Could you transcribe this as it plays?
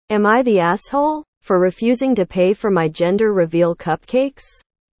Am I the asshole for refusing to pay for my gender reveal cupcakes?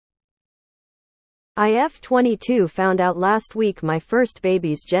 IF22 found out last week my first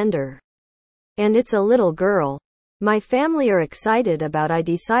baby's gender. And it's a little girl. My family are excited about I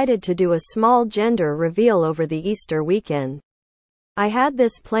decided to do a small gender reveal over the Easter weekend. I had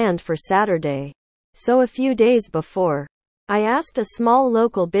this planned for Saturday. So a few days before, I asked a small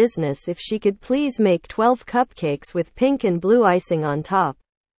local business if she could please make 12 cupcakes with pink and blue icing on top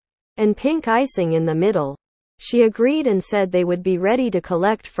and pink icing in the middle. She agreed and said they would be ready to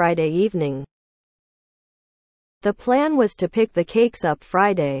collect Friday evening. The plan was to pick the cakes up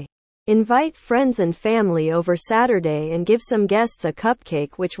Friday, invite friends and family over Saturday and give some guests a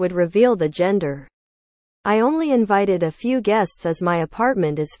cupcake which would reveal the gender. I only invited a few guests as my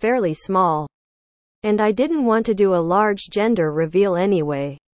apartment is fairly small. And I didn't want to do a large gender reveal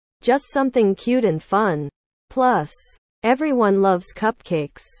anyway. Just something cute and fun. Plus, everyone loves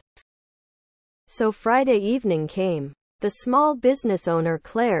cupcakes. So Friday evening came. The small business owner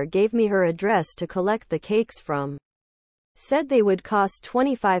Claire gave me her address to collect the cakes from. Said they would cost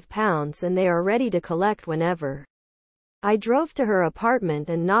 £25 and they are ready to collect whenever. I drove to her apartment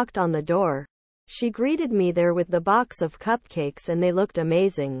and knocked on the door. She greeted me there with the box of cupcakes and they looked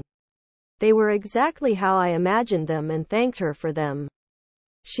amazing. They were exactly how I imagined them and thanked her for them.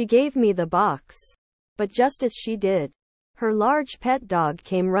 She gave me the box. But just as she did, her large pet dog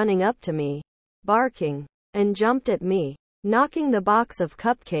came running up to me, barking, and jumped at me, knocking the box of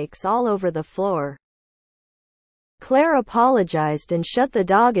cupcakes all over the floor. Claire apologized and shut the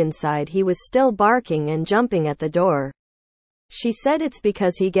dog inside. He was still barking and jumping at the door. She said it's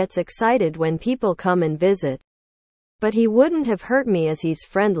because he gets excited when people come and visit. But he wouldn't have hurt me as he's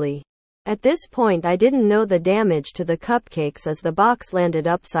friendly. At this point I didn't know the damage to the cupcakes as the box landed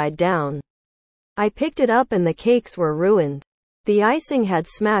upside down. I picked it up and the cakes were ruined. The icing had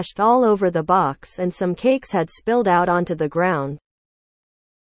smashed all over the box and some cakes had spilled out onto the ground.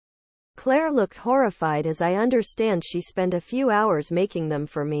 Claire looked horrified as I understand she spent a few hours making them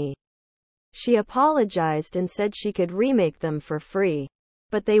for me. She apologized and said she could remake them for free.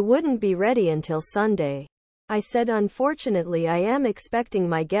 But they wouldn't be ready until Sunday. I said unfortunately I am expecting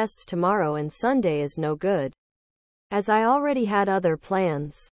my guests tomorrow and Sunday is no good, as I already had other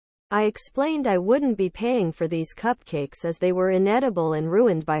plans. I explained I wouldn't be paying for these cupcakes as they were inedible and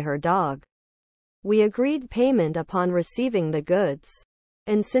ruined by her dog. We agreed payment upon receiving the goods.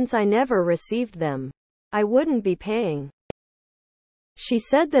 And since I never received them, I wouldn't be paying. She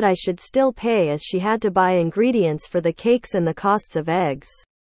said that I should still pay as she had to buy ingredients for the cakes and the costs of eggs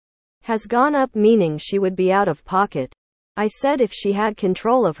has gone up, meaning she would be out of pocket. I said if she had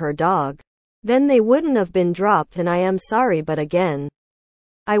control of her dog, then they wouldn't have been dropped, and I am sorry but again,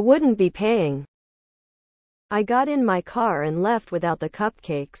 I wouldn't be paying. I got in my car and left without the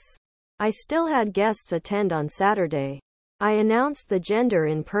cupcakes. I still had guests attend on Saturday. I announced the gender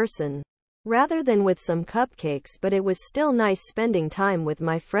in person, rather than with some cupcakes, but it was still nice spending time with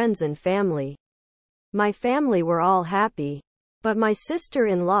my friends and family. My family were all happy. But my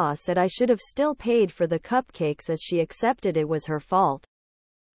sister-in-law said I should have still paid for the cupcakes as she accepted it was her fault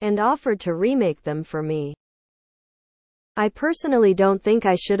and offered to remake them for me. I personally don't think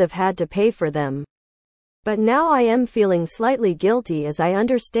I should have had to pay for them. But now I am feeling slightly guilty as I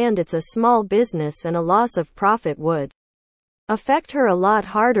understand it's a small business and a loss of profit would affect her a lot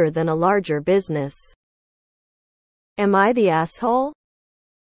harder than a larger business. Am I the asshole?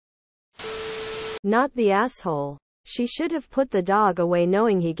 Not the asshole. She should have put the dog away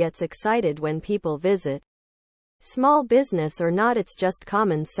knowing he gets excited when people visit. Small business or not, it's just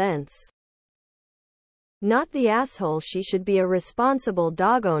common sense. Not the asshole. She should be a responsible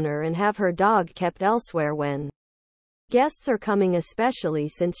dog owner and have her dog kept elsewhere when guests are coming, especially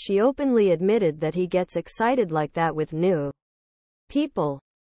since she openly admitted that he gets excited like that with new people.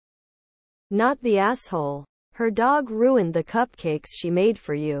 Not the asshole. Her dog ruined the cupcakes she made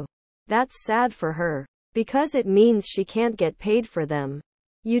for you. That's sad for her, because it means she can't get paid for them.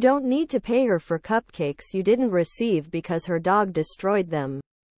 You don't need to pay her for cupcakes you didn't receive because her dog destroyed them.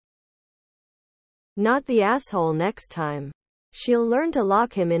 Not the asshole. Next time, she'll learn to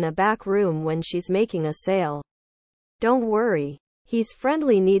lock him in a back room when she's making a sale. Don't worry. He's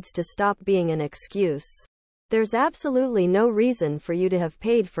friendly. Needs to stop being an excuse. There's absolutely no reason for you to have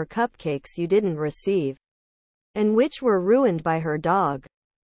paid for cupcakes you didn't receive, and which were ruined by her dog.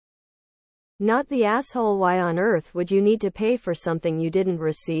 Not the asshole. Why on earth would you need to pay for something you didn't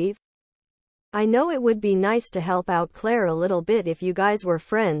receive? I know it would be nice to help out Claire a little bit if you guys were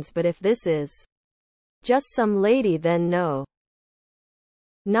friends, but if this is just some lady, then no.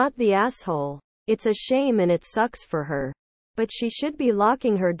 Not the asshole. It's a shame and it sucks for her. But she should be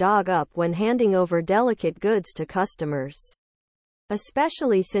locking her dog up when handing over delicate goods to customers.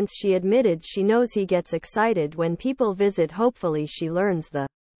 Especially since she admitted she knows he gets excited when people visit. Hopefully she learns the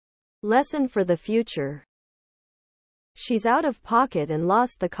lesson for the future. She's out of pocket and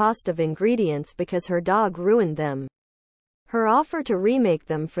lost the cost of ingredients because her dog ruined them. Her offer to remake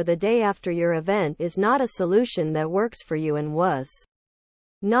them for the day after your event is not a solution that works for you and was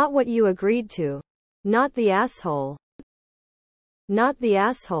not what you agreed to. Not the asshole. Not the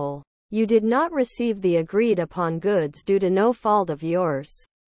asshole. You did not receive the agreed upon goods due to no fault of yours.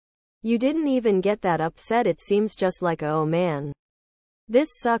 You didn't even get that upset. It seems just like oh man. This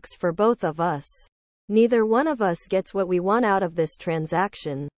sucks for both of us. Neither one of us gets what we want out of this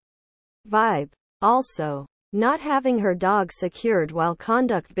transaction. Vibe. Also, not having her dog secured while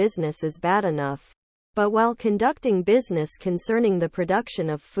conduct business is bad enough. But while conducting business concerning the production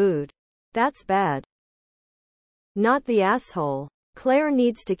of food, that's bad. Not the asshole. Claire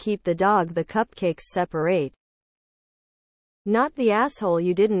needs to keep the dog the cupcakes separate. Not the asshole.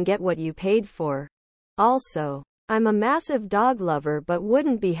 You didn't get what you paid for. Also, I'm a massive dog lover but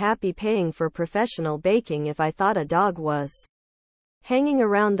wouldn't be happy paying for professional baking if I thought a dog was hanging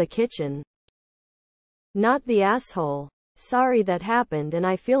around the kitchen. Not the asshole. Sorry that happened and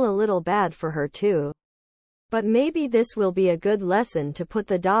I feel a little bad for her too. But maybe this will be a good lesson to put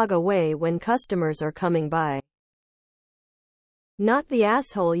the dog away when customers are coming by. Not the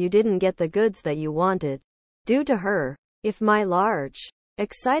asshole. You didn't get the goods that you wanted. Due to her. If my large,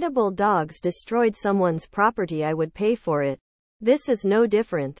 excitable dogs destroyed someone's property, I would pay for it. This is no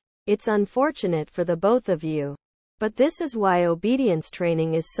different. It's unfortunate for the both of you. But this is why obedience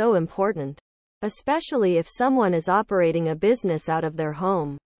training is so important. Especially if someone is operating a business out of their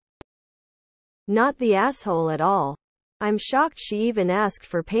home. Not the asshole at all. I'm shocked she even asked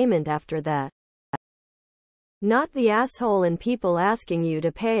for payment after that. Not the asshole, and people asking you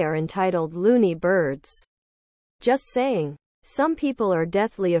to pay are entitled loony birds. Just saying. Some people are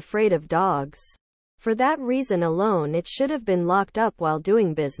deathly afraid of dogs. For that reason alone it should have been locked up while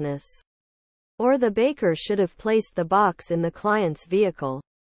doing business. Or the baker should have placed the box in the client's vehicle.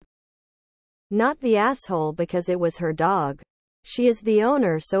 Not the asshole because it was her dog. She is the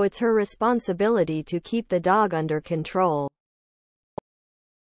owner, so it's her responsibility to keep the dog under control.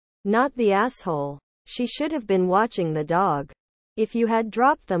 Not the asshole. She should have been watching the dog. If you had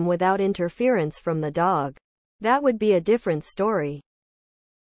dropped them without interference from the dog, that would be a different story.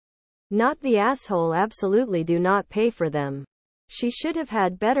 Not the asshole. Absolutely do not pay for them. She should have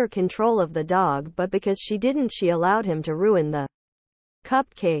had better control of the dog, but because she didn't, she allowed him to ruin the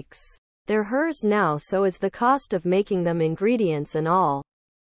cupcakes. They're hers now, so is the cost of making them, ingredients and all.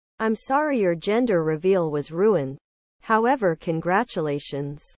 I'm sorry your gender reveal was ruined. However,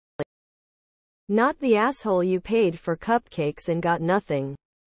 congratulations. Not the asshole. You paid for cupcakes and got nothing.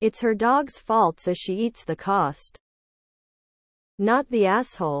 It's her dog's fault, so she eats the cost. Not the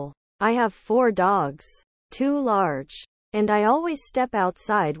asshole. I have 4 dogs. 2 large. And I always step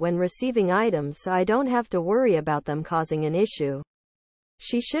outside when receiving items so I don't have to worry about them causing an issue.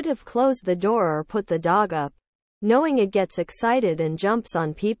 She should have closed the door or put the dog up. Knowing it gets excited and jumps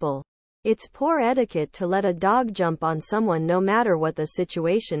on people. It's poor etiquette to let a dog jump on someone no matter what the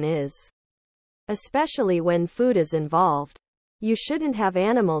situation is. Especially when food is involved. You shouldn't have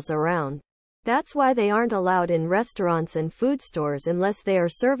animals around. That's why they aren't allowed in restaurants and food stores unless they are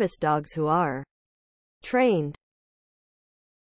service dogs who are trained.